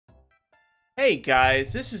Hey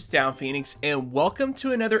guys, this is Downphoenix and welcome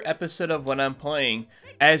to another episode of What I'm Playing.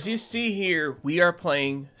 As you see here, we are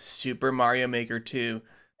playing Super Mario Maker 2,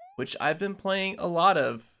 which I've been playing a lot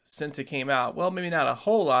of since it came out. Well, maybe not a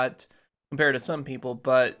whole lot compared to some people,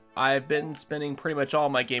 but I've been spending pretty much all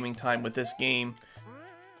my gaming time with this game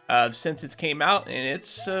since it came out, and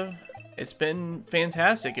it's been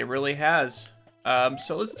fantastic. It really has.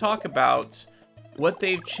 So let's talk about what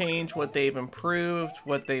they've changed, what they've improved,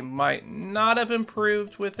 what they might not have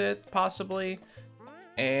improved with it, possibly.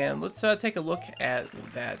 And let's take a look at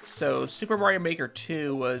that. So, Super Mario Maker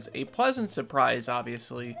 2 was a pleasant surprise,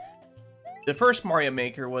 obviously. The first Mario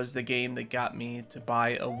Maker was the game that got me to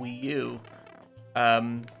buy a Wii U.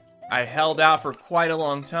 I held out for quite a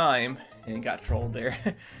long time, and got trolled there.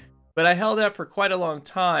 But I held out for quite a long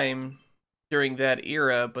time during that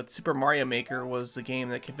era, but Super Mario Maker was the game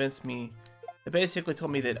that convinced me. It basically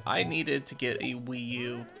told me that I needed to get a Wii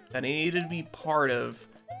U, that I needed to be part of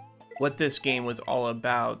what this game was all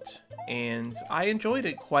about, and I enjoyed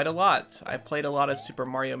it quite a lot. I played a lot of Super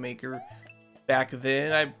Mario Maker back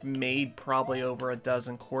then. I made probably over a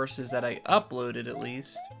dozen courses that I uploaded at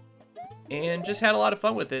least, and just had a lot of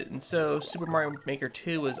fun with it. And so Super Mario Maker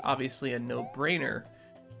 2 was obviously a no-brainer,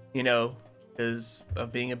 you know, because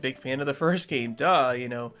of being a big fan of the first game, duh, you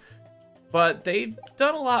know. But they've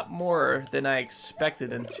done a lot more than I expected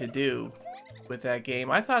them to do with that game.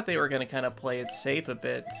 I thought they were going to kind of play it safe a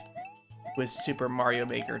bit with Super Mario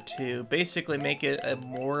Maker 2. Basically make it a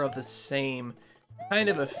more of the same kind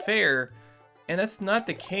of affair. And that's not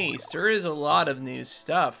the case. There is a lot of new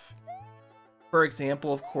stuff. For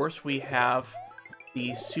example, of course, we have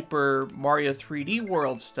the Super Mario 3D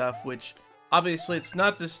World stuff, which obviously it's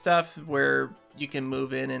not the stuff where you can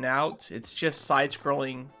move in and out. It's just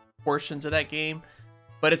side-scrolling portions of that game,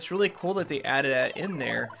 but it's really cool that they added that in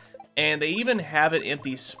there. And they even have an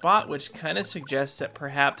empty spot, which kind of suggests that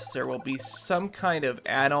perhaps there will be some kind of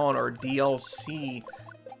add-on or DLC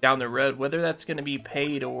down the road. Whether that's going to be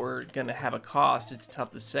paid or going to have a cost, it's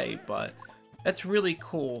tough to say, but that's really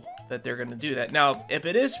cool that they're going to do that. Now, if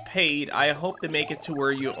it is paid, I hope to make it to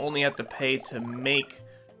where you only have to pay to make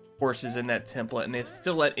courses in that template, and they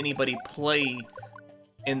still let anybody play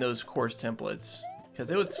in those course templates. Because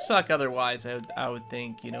it would suck otherwise, I would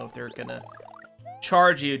think, you know, if they're gonna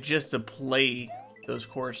charge you just to play those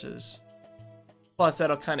courses. Plus,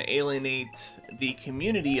 that'll kind of alienate the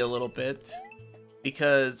community a little bit,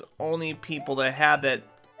 because only people that have that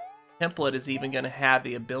template is even gonna have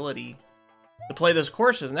the ability to play those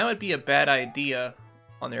courses, and that would be a bad idea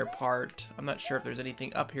on their part. I'm not sure if there's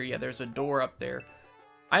anything up here yet. There's a door up there.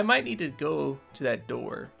 I might need to go to that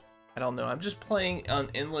door. I don't know. I'm just playing on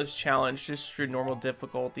Endless Challenge, just through normal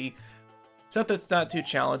difficulty. Stuff that's not too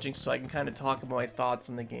challenging, so I can kind of talk about my thoughts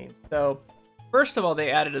on the game. So, first of all,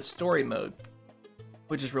 they added a story mode,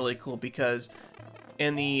 which is really cool, because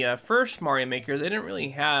in the first Mario Maker, they didn't really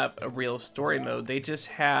have a real story mode. They just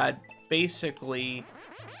had basically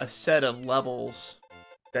a set of levels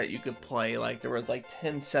that you could play. Like, there was like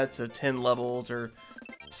 10 sets of 10 levels or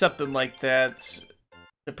something like that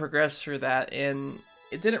to progress through that, and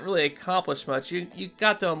it didn't really accomplish much. You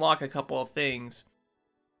got to unlock a couple of things,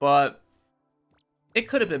 but it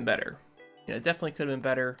could have been better. Yeah, it definitely could have been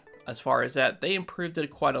better as far as that. They improved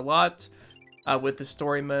it quite a lot with the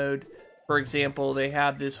story mode. For example, they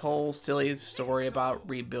have this whole silly story about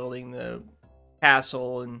rebuilding the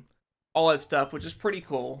castle and all that stuff, which is pretty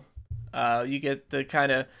cool. You get to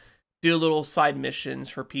kind of do little side missions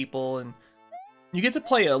for people, and you get to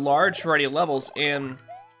play a large variety of levels, and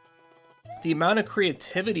the amount of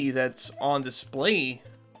creativity that's on display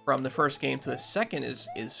from the first game to the second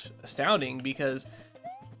is astounding, because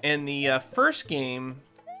in the first game,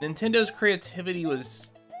 Nintendo's creativity was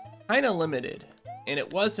kind of limited, and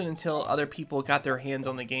it wasn't until other people got their hands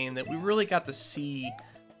on the game that we really got to see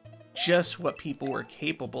just what people were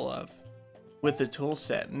capable of with the tool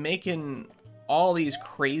set, making all these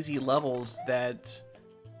crazy levels that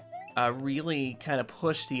really kind of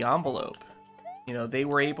push the envelope. You know, they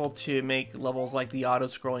were able to make levels like the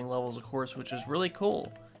auto-scrolling levels, of course, which was really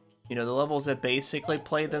cool. You know, the levels that basically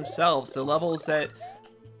play themselves. The levels that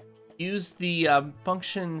use the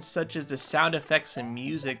functions such as the sound effects and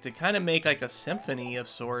music to kind of make like a symphony of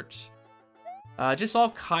sorts. Just all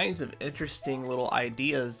kinds of interesting little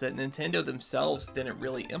ideas that Nintendo themselves didn't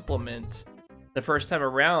really implement the first time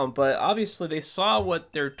around. But obviously they saw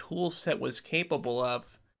what their tool set was capable of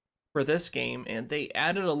for this game, and they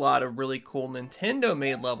added a lot of really cool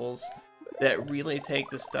Nintendo-made levels that really take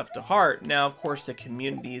this stuff to heart. Now, of course, the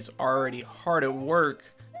community is already hard at work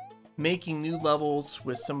making new levels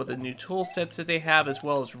with some of the new tool sets that they have, as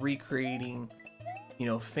well as recreating you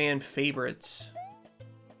know, fan favorites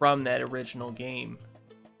from that original game.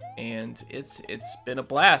 And it's been a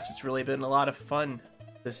blast. It's really been a lot of fun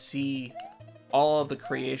to see all of the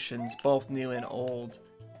creations, both new and old,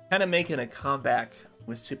 kind of making a comeback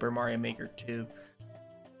with Super Mario Maker 2.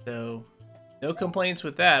 So, no complaints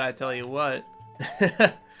with that, I tell you what.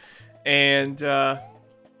 And, yeah,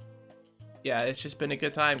 it's just been a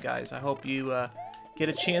good time, guys. I hope you get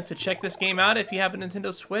a chance to check this game out if you have a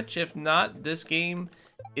Nintendo Switch. If not, this game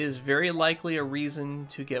is very likely a reason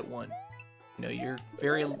to get one. You know, you're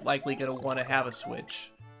very likely going to want to have a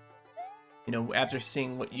Switch. You know, after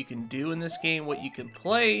seeing what you can do in this game, what you can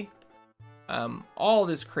play, all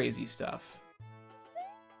this crazy stuff.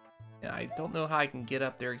 Yeah, I don't know how I can get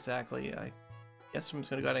up there exactly. I guess I'm just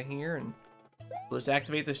going to go down here and we'll just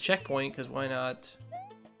activate this checkpoint, because why not?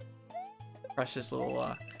 Crush this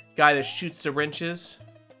little guy that shoots the wrenches.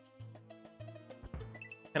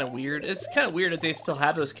 Kind of weird. It's kind of weird that they still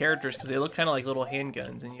have those characters, because they look kind of like little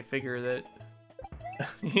handguns, and you figure that,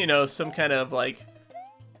 you know, some kind of like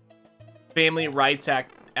family rights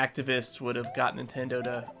activists would have got Nintendo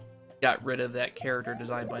to got rid of that character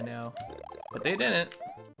design by now, but they didn't.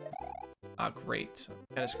 Ah, great.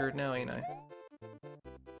 I'm kind of screwed now, ain't I?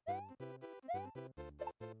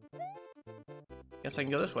 Guess I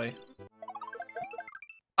can go this way.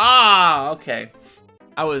 Ah, okay.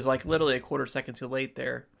 I was like literally a quarter second too late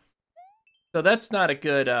there. So that's not a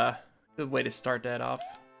good good way to start that off.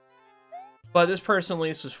 But this person at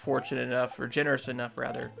least was fortunate enough, or generous enough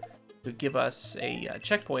rather, to give us a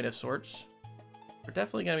checkpoint of sorts. We're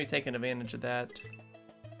definitely going to be taking advantage of that.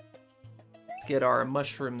 Let's get our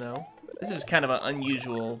mushroom though. This is kind of an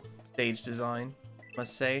unusual stage design, I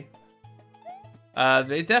must say.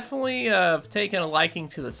 They definitely have taken a liking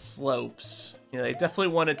to the slopes. You know, they definitely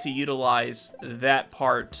wanted to utilize that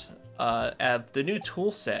part of the new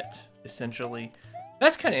tool set, essentially.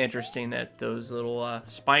 That's kind of interesting that those little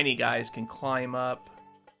spiny guys can climb up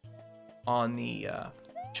on the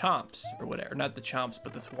chomps or whatever. Not the chomps,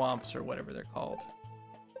 but the thwomps or whatever they're called.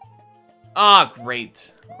 Ah,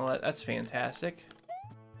 great. Well, that's fantastic.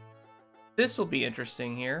 This will be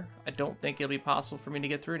interesting here. I don't think it'll be possible for me to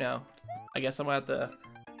get through now. I guess I'm going to have to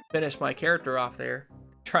finish my character off there.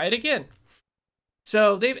 Try it again.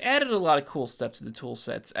 So they've added a lot of cool stuff to the tool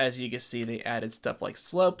sets. As you can see, they added stuff like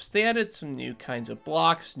slopes. They added some new kinds of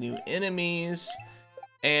blocks, new enemies,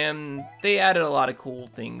 and they added a lot of cool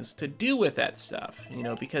things to do with that stuff. You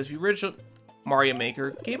know, because the original Mario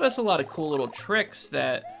Maker gave us a lot of cool little tricks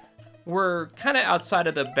that were kind of outside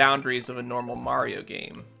of the boundaries of a normal Mario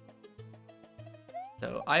game.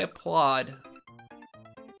 So I applaud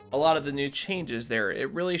a lot of the new changes there.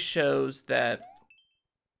 It really shows that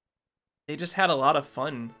they just had a lot of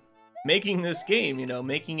fun making this game, you know,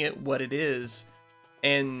 making it what it is,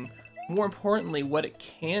 and more importantly, what it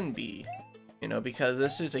can be, you know, because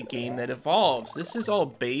this is a game that evolves. This is all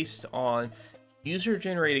based on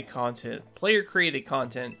user-generated content, player-created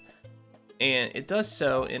content, and it does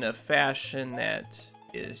so in a fashion that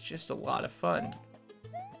is just a lot of fun.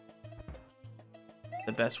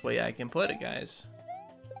 The best way I can put it, guys.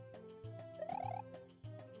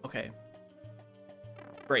 Okay.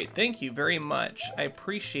 Great, thank you very much. I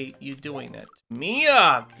appreciate you doing that to me.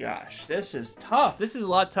 Oh, gosh, this is tough. This is a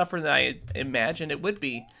lot tougher than I imagined it would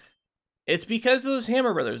be. It's because of those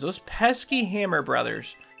Hammer Brothers, those pesky Hammer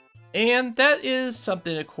Brothers. And that is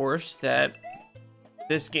something, of course, that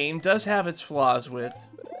this game does have its flaws with,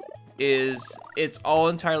 is it's all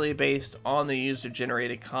entirely based on the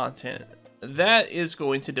user-generated content. That is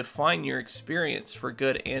going to define your experience for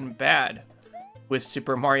good and bad with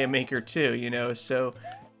Super Mario Maker 2, you know, so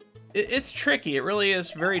it's tricky. It really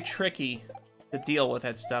is very tricky to deal with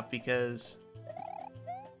that stuff because...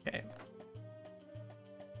 Okay.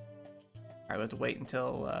 Alright, we have to wait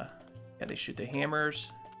until yeah, they shoot the hammers.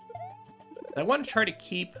 I want to try to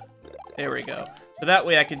keep... There we go. So that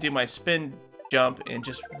way I can do my spin jump and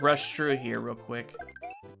just rush through here real quick.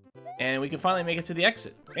 And we can finally make it to the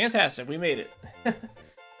exit. Fantastic, we made it.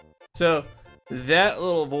 So, that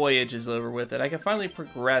little voyage is over with, and I can finally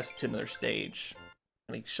progress to another stage.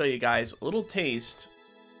 Let me show you guys a little taste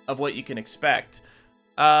of what you can expect.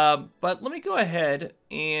 But let me go ahead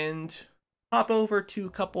and hop over to a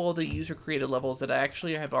couple of the user-created levels that I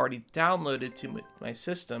actually have already downloaded to my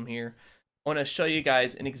system here. I want to show you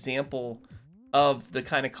guys an example of the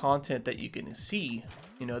kind of content that you can see.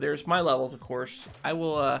 You know, there's my levels, of course. I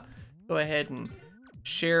will go ahead and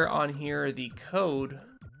share on here the code,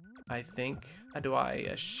 I think. How do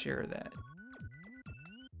I share that?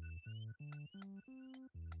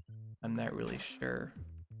 I'm not really sure.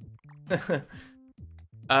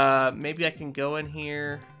 Maybe I can go in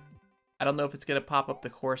here. I don't know if it's going to pop up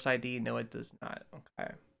the course ID. No, it does not.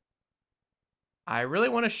 Okay. I really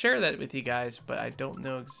want to share that with you guys, but I don't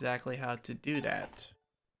know exactly how to do that.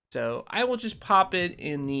 So I will just pop it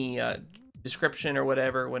in the description or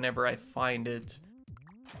whatever whenever I find it.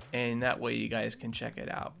 And that way you guys can check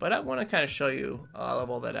it out. But I want to kind of show you a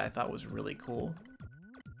level that I thought was really cool.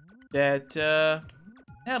 That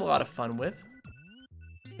I had a lot of fun with.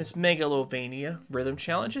 This Megalovania Rhythm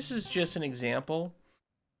Challenge. This is just an example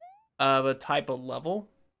of a type of level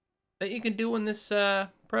that you can do in this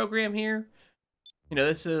program here. You know,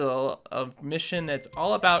 this is a mission that's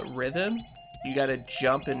all about rhythm. You gotta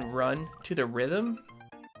jump and run to the rhythm.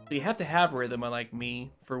 So you have to have rhythm, unlike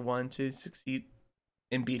me, for one to succeed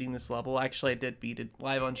in beating this level. Actually, I did beat it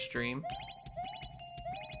live on stream.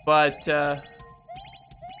 But you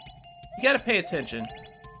gotta pay attention.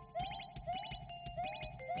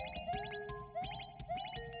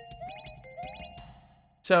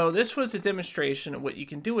 So this was a demonstration of what you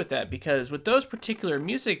can do with that, because with those particular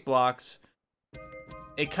music blocks,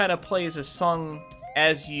 it kind of plays a song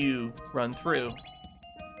as you run through.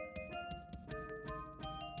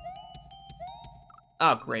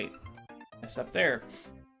 Oh, great. Messed up there.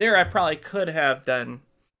 There, I probably could have done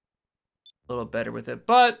a little better with it,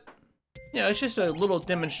 but, you know, it's just a little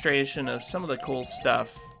demonstration of some of the cool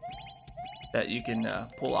stuff that you can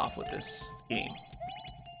pull off with this game.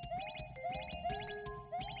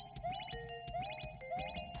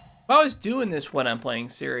 If I was doing this What I'm Playing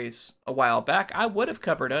series a while back, I would have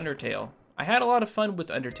covered Undertale. I had a lot of fun with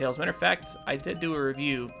Undertale. As a matter of fact, I did do a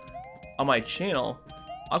review on my channel.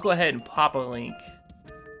 I'll go ahead and pop a link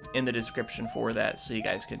in the description for that so you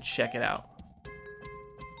guys can check it out.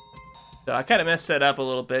 So I kind of messed that up a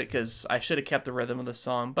little bit because I should have kept the rhythm of the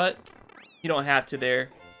song, but you don't have to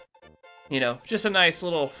there. You know, just a nice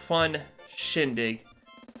little fun shindig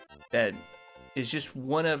that is just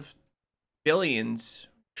one of billions,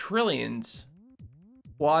 trillions,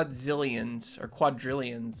 quadzillions, or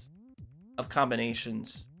quadrillions of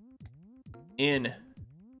combinations in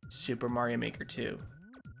Super Mario Maker 2.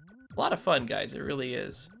 A lot of fun, guys. It really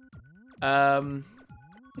is.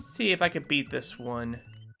 Let's see if I could beat this one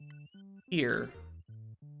here.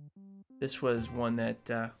 This was one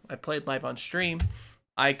that I played live on stream.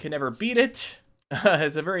 I could never beat it.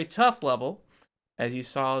 It's a very tough level. As you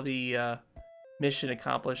saw, the mission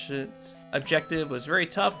accomplishment objective was very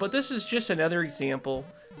tough, but this is just another example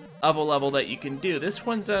of a level that you can do. This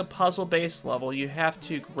one's a puzzle-based level. You have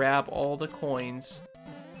to grab all the coins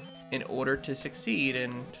in order to succeed,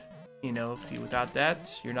 and you know, without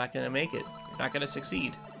that, you're not gonna make it. You're not gonna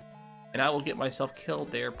succeed. And I will get myself killed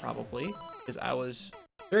there probably, because I was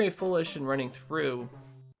very foolish in running through,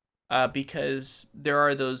 because there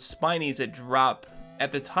are those spinies that drop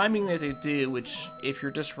at the timing that they do, which if you're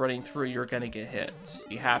just running through, you're gonna get hit.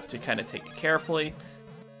 You have to kind of take it carefully.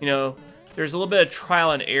 You know, there's a little bit of trial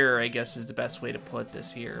and error, I guess is the best way to put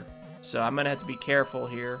this here. So I'm gonna have to be careful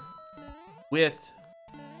here with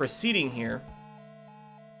proceeding here.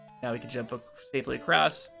 Now we can jump safely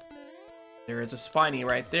across. There is a spiny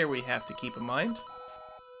right there we have to keep in mind.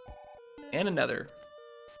 And another.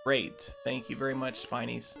 Great. Thank you very much,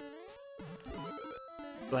 spinies.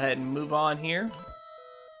 Go ahead and move on here.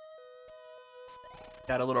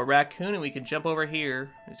 Got a little raccoon, and we can jump over here.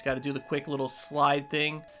 Just got to do the quick little slide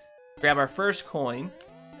thing. Grab our first coin.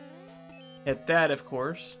 Hit that, of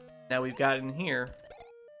course. Now we've got in here.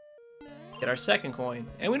 Get our second coin.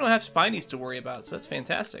 And we don't have spinies to worry about, so that's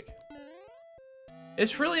fantastic.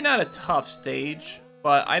 It's really not a tough stage,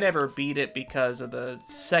 but I never beat it because of the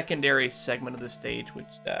secondary segment of the stage, which,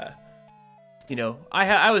 you know,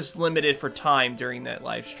 I was limited for time during that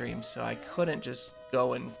live stream, so I couldn't just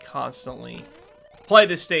go and constantly play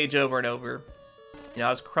the stage over and over. You know, I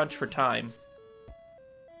was crunched for time.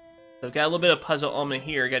 So I've got a little bit of puzzle element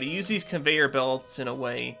here. Got to use these conveyor belts in a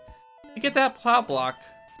way to get that plow block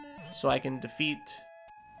so I can defeat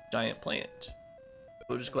Giant Plant.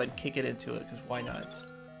 We'll just go ahead and kick it into it, because why not?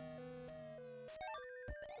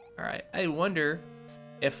 Alright, I wonder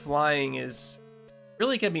if flying is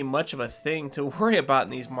really going to be much of a thing to worry about in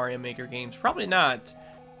these Mario Maker games. Probably not.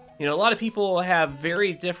 You know, a lot of people have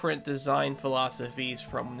very different design philosophies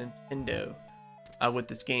from Nintendo with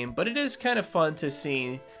this game, but it is kind of fun to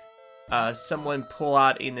see someone pull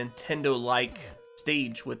out a Nintendo-like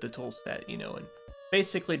stage with the tool set, you know, and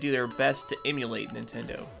basically do their best to emulate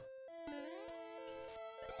Nintendo.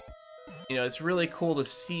 You know, it's really cool to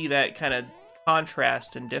see that kind of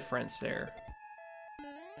contrast and difference there.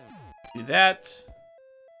 Do that.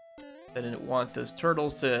 I didn't want those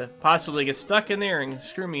turtles to possibly get stuck in there and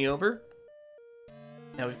screw me over.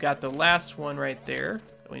 Now we've got the last one right there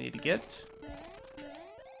that we need to get.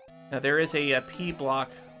 Now there is a P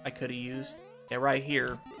block I could have used. Yeah, right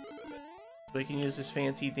here. We can use this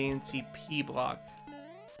fancy dancy P block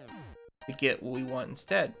to get what we want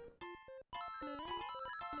instead.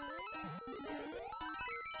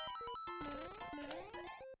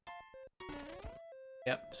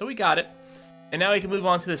 Yep, so we got it. And now we can move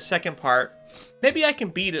on to the second part. Maybe I can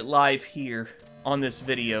beat it live here on this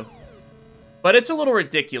video. But it's a little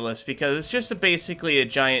ridiculous because it's just basically a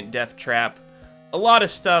giant death trap. A lot of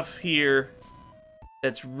stuff here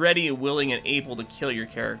that's ready and willing and able to kill your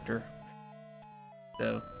character.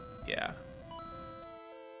 So, yeah.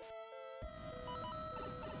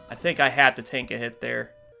 I think I had to tank a hit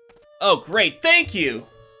there. Oh, great. Thank you.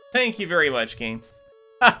 Thank you very much, game.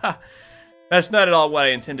 That's not at all what I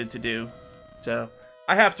intended to do. So,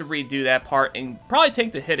 I have to redo that part and probably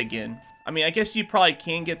take the hit again. I mean, I guess you probably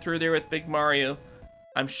can get through there with Big Mario.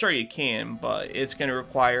 I'm sure you can, but it's going to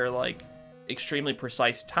require, like, extremely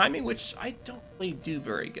precise timing, which I don't really do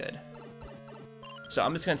very good. So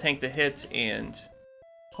I'm just going to tank the hit, and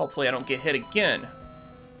hopefully I don't get hit again.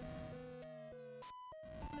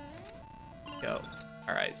 Go.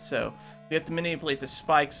 Alright, so we have to manipulate the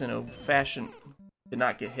spikes in a fashion to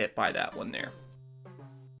not get hit by that one there.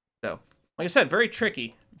 So, like I said, very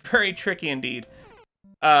tricky. Very tricky indeed.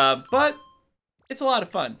 But it's a lot of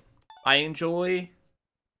fun. I enjoy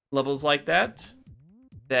levels like that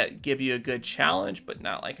give you a good challenge, but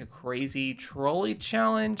not like a crazy trolley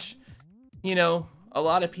challenge. You know, a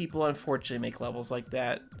lot of people unfortunately make levels like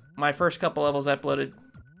that. My first couple levels I uploaded,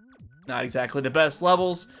 not exactly the best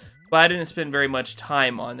levels, but I didn't spend very much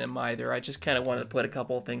time on them either. I just kind of wanted to put a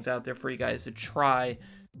couple of things out there for you guys to try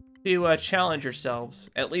to challenge yourselves.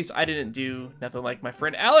 At least I didn't do nothing like my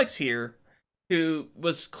friend Alex here, who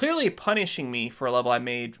was clearly punishing me for a level I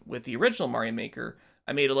made with the original Mario Maker.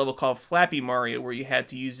 I made a level called Flappy Mario where you had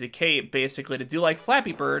to use the cape basically to do like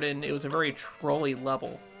Flappy Bird, and it was a very trolly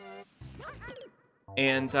level.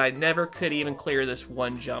 And I never could even clear this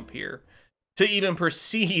one jump here. To even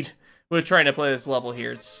proceed with trying to play this level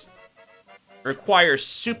here, it requires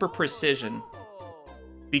super precision.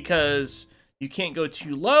 Because you can't go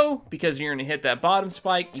too low because you're going to hit that bottom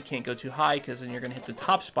spike. You can't go too high because then you're going to hit the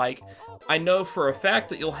top spike. I know for a fact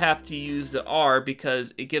that you'll have to use the R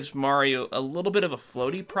because it gives Mario a little bit of a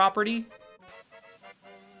floaty property.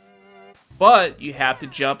 But you have to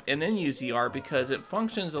jump and then use the R because it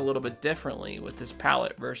functions a little bit differently with this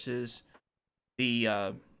palette versus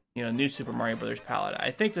the new Super Mario Bros. Palette.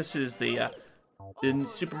 I think this is the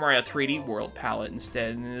Super Mario 3D World palette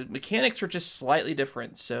instead. And the mechanics are just slightly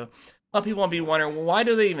different. So a lot of people will be wondering, well, why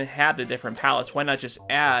do they even have the different palettes? Why not just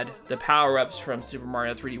add the power-ups from Super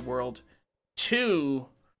Mario 3D World to,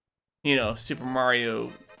 Super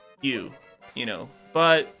Mario U,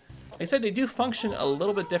 But, like I said, they do function a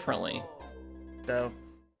little bit differently. So,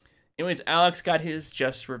 anyways, Alex got his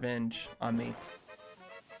just revenge on me.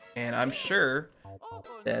 And I'm sure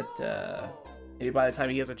that maybe by the time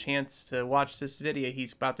he has a chance to watch this video,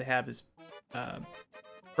 he's about to have his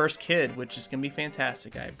first kid, which is going to be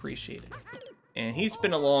fantastic. I appreciate it. And he's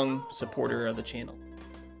been a long supporter of the channel.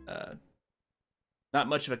 Not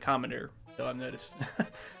much of a commenter, though I've noticed.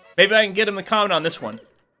 Maybe I can get him to comment on this one.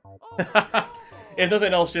 If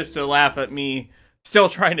nothing else, just to laugh at me still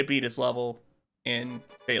trying to beat his level and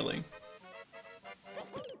failing.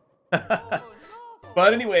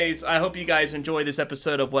 But anyways, I hope you guys enjoyed this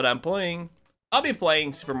episode of what I'm playing. I'll be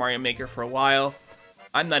playing Super Mario Maker for a while.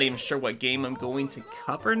 I'm not even sure what game I'm going to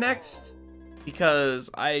cover next, because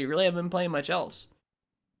I really haven't been playing much else.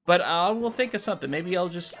 But I will think of something. Maybe I'll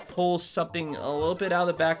just pull something a little bit out of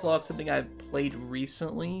the backlog, something I've played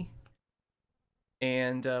recently.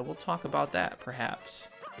 And we'll talk about that, perhaps.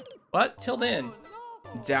 But till then,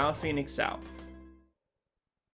 Downphoenix out.